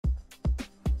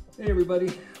Hey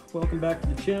everybody, welcome back to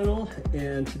the channel,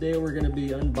 and today we're going to be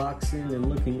unboxing and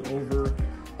looking over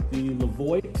the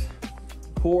Levoit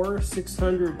Core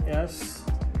 600S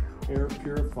air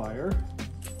purifier.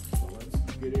 So let's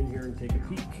get in here and take a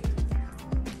peek.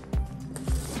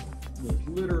 It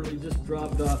literally just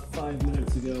dropped off 5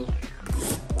 minutes ago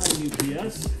by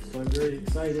UPS, so I'm very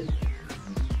excited.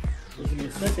 This is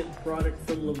my second product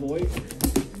from Levoit.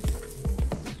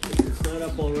 If it's not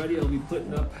up already, I'll be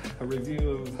putting up a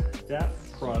review of that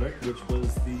product, which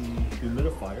was the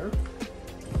humidifier.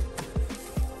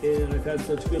 And I've had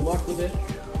such good luck with it,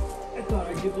 I thought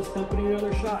I'd give this company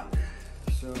another shot.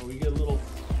 So we get a little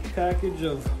package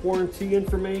of warranty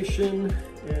information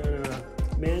and a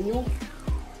manual.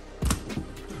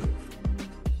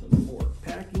 Some more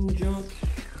packing junk.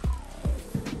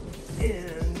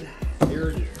 And here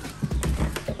it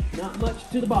is. Not much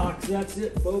to the box, that's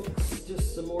it folks.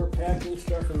 Just some more packing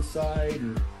stuff inside.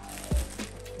 And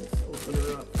let's open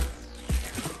her up.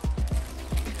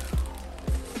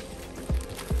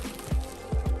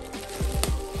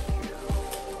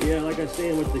 Yeah, like I was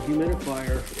saying with the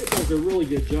humidifier, it does a really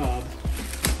good job.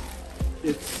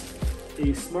 It's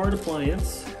a smart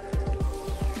appliance,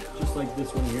 just like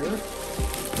this one here,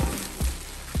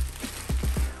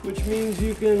 which means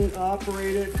you can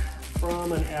operate it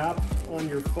from an app on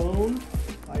your phone,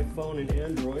 iPhone and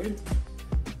Android,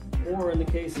 or in the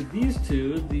case of these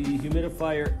two, the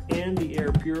humidifier and the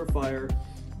air purifier,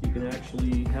 you can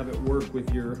actually have it work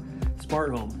with your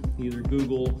smart home, either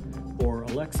Google or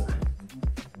Alexa.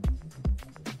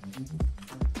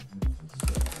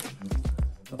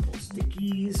 A couple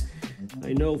stickies.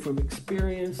 I know from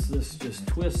experience this just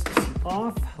twists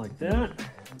off like that.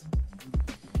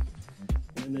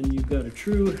 And then you've got a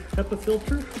true HEPA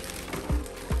filter.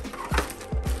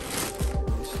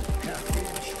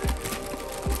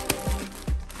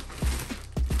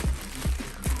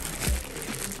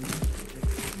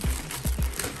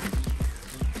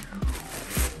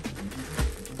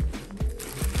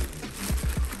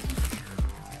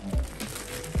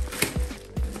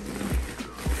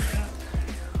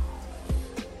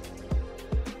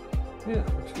 Yeah,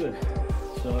 looks good.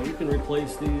 So you can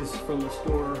replace these from the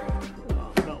store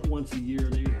about once a year,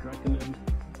 they recommend.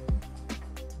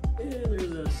 And there's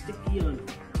a sticky on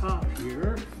top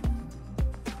here.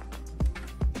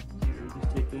 So you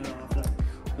just take that off. That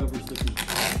covers the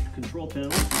control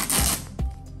panel.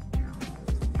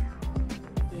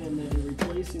 And then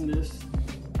replacing this,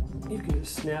 you can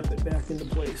just snap it back into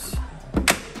place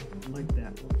like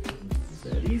that. It's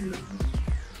that easy.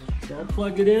 So I'll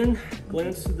plug it in,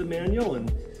 glance through the manual,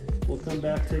 and we'll come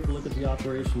back, take a look at the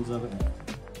operations of it.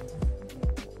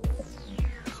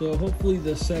 So hopefully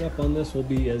the setup on this will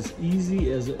be as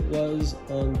easy as it was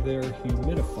on their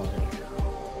humidifier.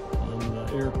 On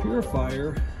the air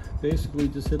purifier, basically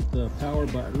just hit the power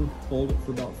button, hold it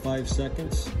for about 5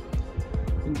 seconds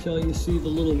until you see the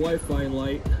little Wi-Fi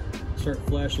light start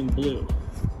flashing blue.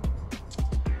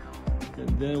 And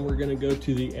then we're going to go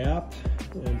to the app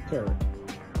and pair it.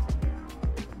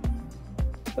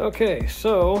 Okay,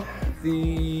 so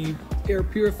the air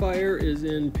purifier is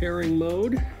in pairing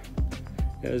mode,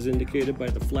 as indicated by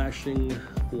the flashing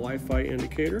Wi-Fi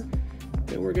indicator.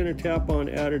 And we're going to tap on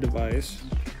Add a Device.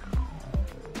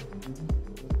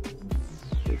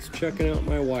 It's checking out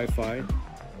my Wi-Fi.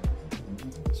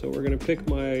 So we're going to pick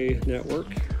my network,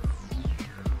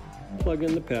 plug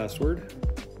in the password,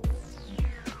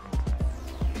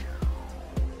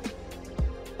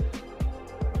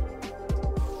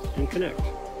 and connect.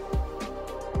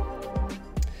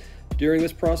 During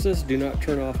this process, do not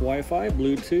turn off Wi-Fi,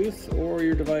 Bluetooth, or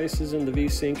your device is in the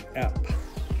VSync app.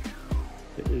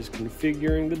 It is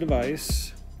configuring the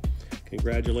device.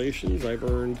 Congratulations, I've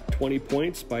earned 20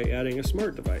 points by adding a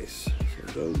smart device.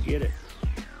 So go get it.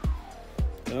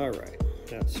 All right,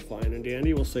 that's fine and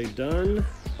dandy. We'll say done.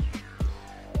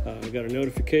 We got a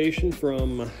notification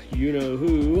from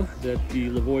you-know-who that the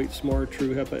Levoit Smart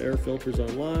True HEPA air filter is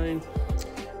online.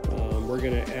 We're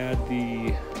going to add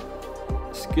the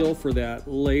skill for that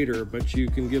later, but you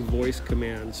can give voice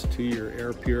commands to your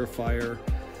air purifier,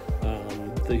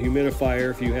 the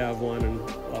humidifier if you have one, and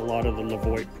a lot of the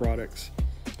Levoit products.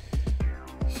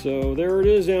 So there it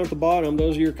is down at the bottom.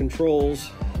 Those are your controls.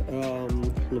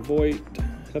 Levoit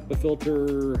HEPA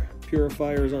filter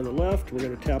purifiers on the left. We're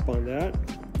going to tap on that,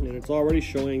 and it's already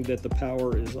showing that the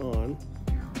power is on.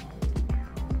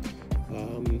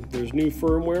 There's new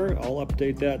firmware. I'll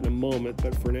update that in a moment,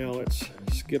 but for now let's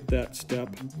skip that step.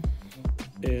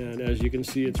 And as you can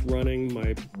see, it's running.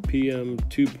 My PM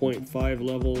 2.5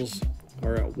 levels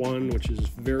are at 1, which is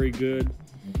very good.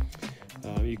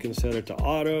 You can set it to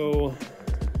auto.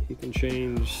 You can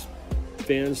change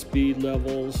fan speed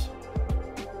levels,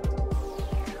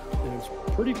 and it's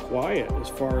pretty quiet as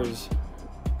far as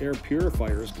air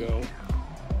purifiers go.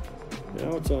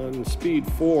 Now it's on speed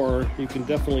 4. You can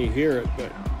definitely hear it,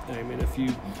 but I mean, if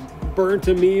you burnt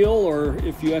a meal or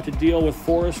if you have to deal with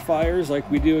forest fires like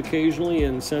we do occasionally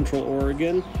in Central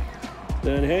Oregon,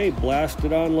 then hey, blast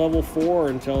it on level 4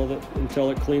 until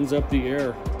it cleans up the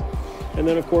air. And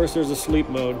then of course there's a sleep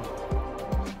mode.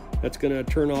 That's going to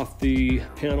turn off the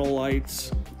panel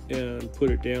lights and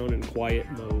put it down in quiet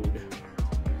mode.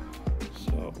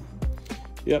 So,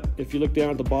 yep, if you look down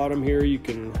at the bottom here, you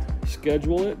can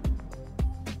schedule it.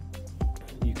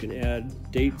 You can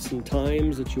add dates and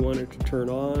times that you want it to turn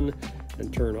on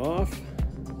and turn off.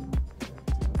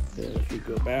 And if you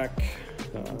go back,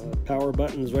 power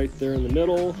button's right there in the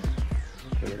middle.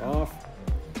 Turn it off.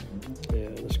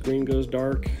 And the screen goes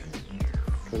dark.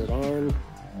 Turn it on.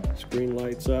 Screen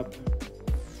lights up.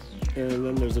 And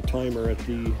then there's a timer at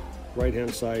the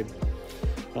right-hand side.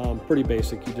 Pretty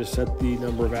basic. You just set the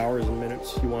number of hours and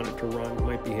minutes you want it to run. It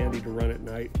might be handy to run at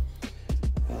night.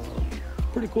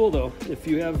 Pretty cool though. If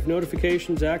you have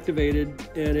notifications activated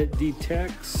and it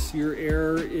detects your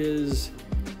air is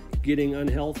getting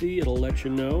unhealthy, it'll let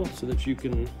you know so that you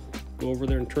can go over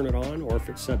there and turn it on, or if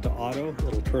it's set to auto,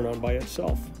 it'll turn on by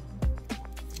itself.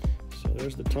 So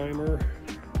there's the timer.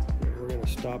 And we're going to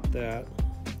stop that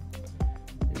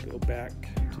and go back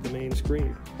to the main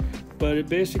screen. But it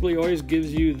basically always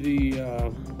gives you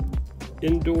the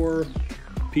indoor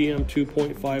PM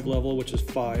 2.5 level, which is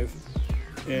 5.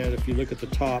 And if you look at the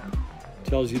top, it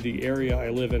tells you the area I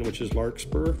live in, which is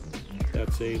Larkspur.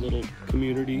 That's a little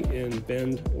community in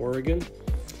Bend, Oregon.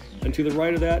 And to the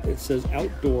right of that, it says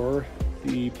outdoor.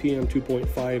 The PM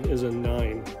 2.5 is a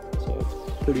 9. So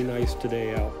it's pretty nice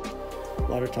today out. A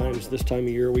lot of times this time of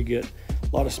year we get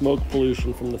a lot of smoke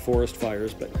pollution from the forest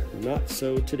fires, but not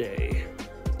so today.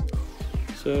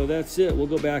 So that's it. We'll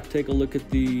go back, take a look at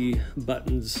the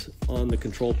buttons on the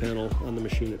control panel on the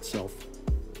machine itself.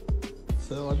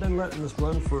 So I've been letting this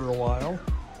run for a while,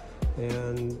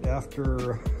 and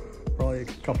after probably a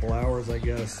couple hours, I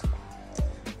guess,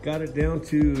 got it down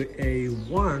to a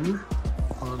 1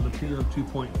 on the PM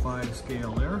 2.5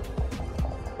 scale there.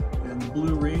 And the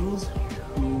blue rings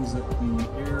means that the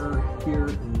air here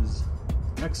is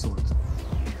excellent.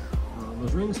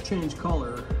 Those rings change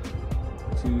color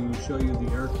to show you the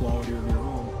air quality of your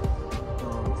home.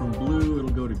 From blue, it'll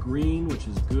go to green, which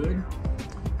is good.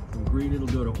 From green, it'll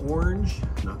go to orange,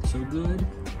 not so good.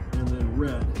 And then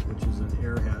red, which is an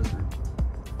air hazard.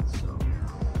 So,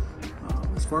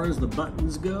 as far as the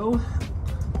buttons go,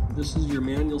 this is your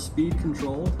manual speed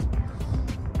control.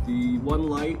 The 1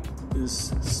 light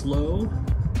is slow,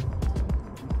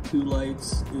 2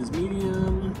 lights is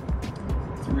medium,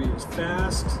 3 is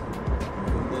fast,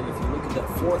 and then if you look at that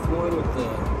 4th one with the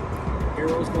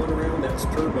arrows going around, that's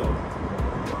turbo,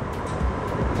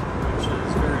 which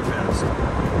is very fast.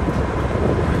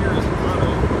 Here is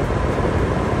auto.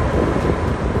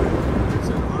 It's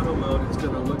in auto mode. It's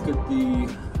going to look at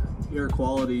the air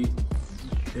quality,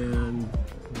 and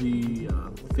the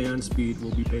fan speed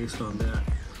will be based on that.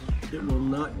 It will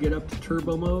not get up to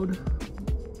turbo mode.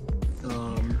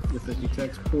 If it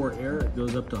detects poor air, it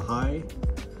goes up to high.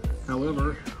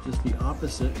 However, just the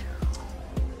opposite,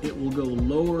 it will go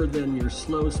lower than your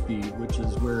slow speed, which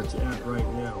is where it's at right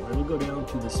now. It'll go down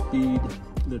to the speed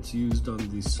that's used on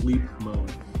the sleep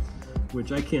mode,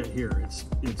 which I can't hear.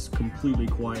 It's completely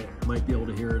quiet. Might be able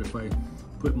to hear it if I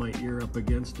put my ear up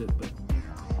against it, but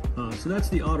so that's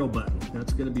the auto button.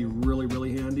 That's going to be really,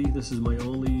 really handy. This is my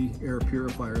only air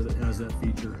purifier that has that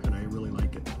feature, and I really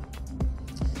like it.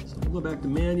 So we'll go back to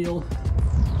manual.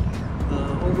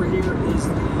 Over here is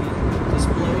the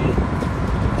display.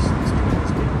 Let's turn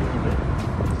this down a little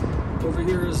bit. Over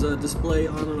here is a display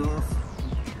on and off.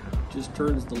 Just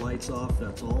turns the lights off,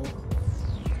 that's all.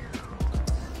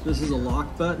 This is a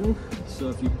lock button, so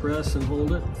if you press and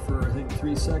hold it for I think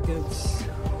 3 seconds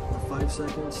or 5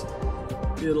 seconds,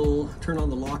 it'll turn on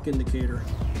the lock indicator,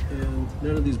 and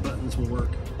none of these buttons will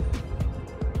work.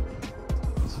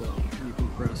 So you can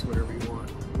press whatever you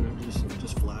want, and it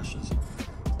just flashes.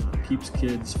 Keeps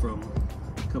kids from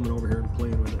coming over here and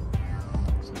playing with it.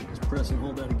 So you just press and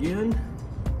hold that again,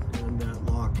 and that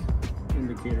lock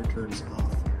indicator turns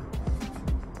off.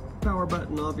 Power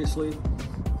button, obviously.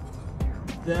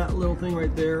 That little thing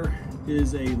right there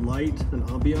is a light, an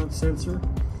ambiance sensor.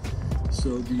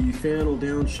 So the fan will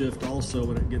downshift also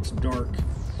when it gets dark.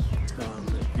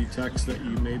 It detects that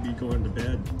you may be going to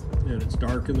bed and it's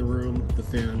dark in the room, the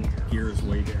fan gear is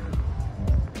way down.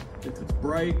 If it's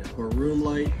bright or room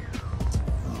light,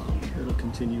 it'll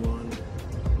continue on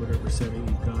whatever setting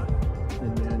you've got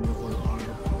in manual or auto.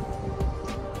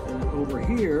 over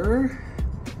here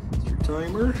is your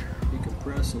timer. You can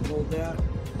press and hold that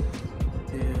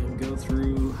and go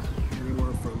through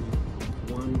anywhere from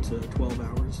 1 to 12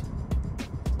 hours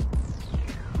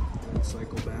and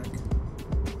cycle back.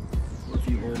 Or if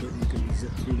you hold it, you can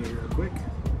zip through there real quick.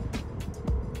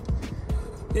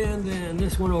 And then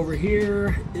this one over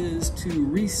here is to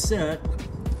reset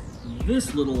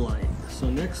this little light. So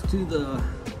next to the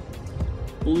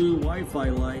blue Wi-Fi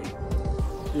light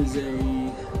is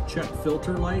a check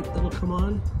filter light that'll come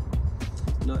on.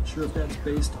 Not sure if that's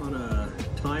based on a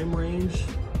time range,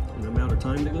 an amount of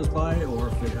time that goes by, or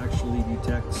if it actually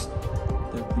detects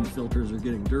that the filters are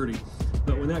getting dirty.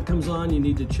 But when that comes on, you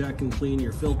need to check and clean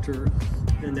your filter,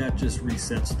 and that just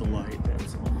resets the light.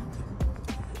 That's all.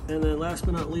 And then last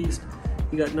but not least,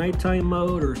 you got nighttime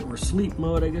mode or sleep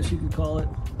mode, I guess you could call it.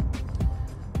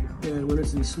 And when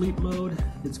it's in sleep mode,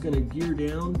 it's going to gear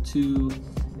down to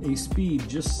a speed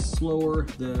just slower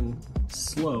than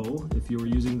slow if you were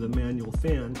using the manual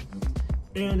fan.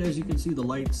 And as you can see, the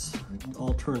lights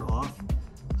all turn off.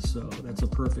 So that's a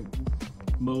perfect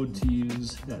mode to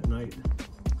use at night.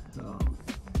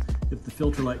 If the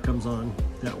filter light comes on,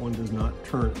 that one does not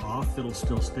turn off. It'll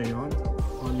still stay on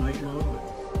night mode,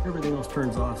 but everything else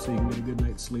turns off so you can get a good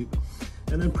night's sleep.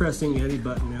 And then pressing any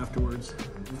button afterwards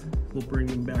will bring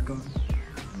them back on.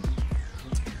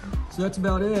 So that's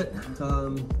about it.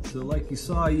 So like you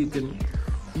saw, you can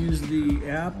use the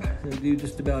app and do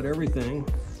just about everything,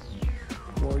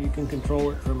 or you can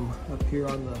control it from up here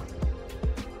on the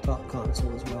top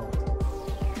console as well.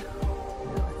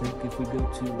 Yeah, I think if we go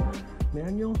to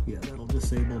manual, yeah, that'll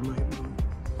disable night mode.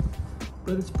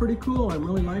 But it's pretty cool. I'm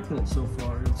really liking it so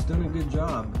far. It's done a good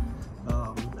job.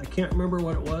 I can't remember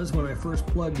what it was when I first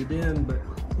plugged it in, but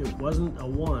it wasn't a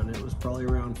 1. It was probably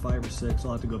around 5 or 6.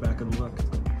 I'll have to go back and look.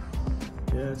 But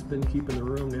yeah, it's been keeping the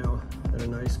room now at a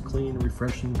nice, clean,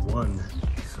 refreshing 1.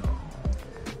 So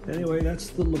anyway, that's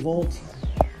the Levoit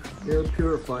air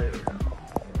purifier,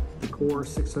 the Core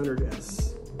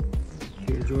 600S. If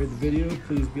you enjoyed the video,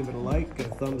 please give it a like, a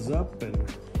thumbs up, and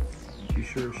be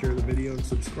sure to share the video and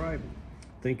subscribe.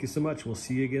 Thank you so much. We'll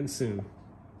see you again soon.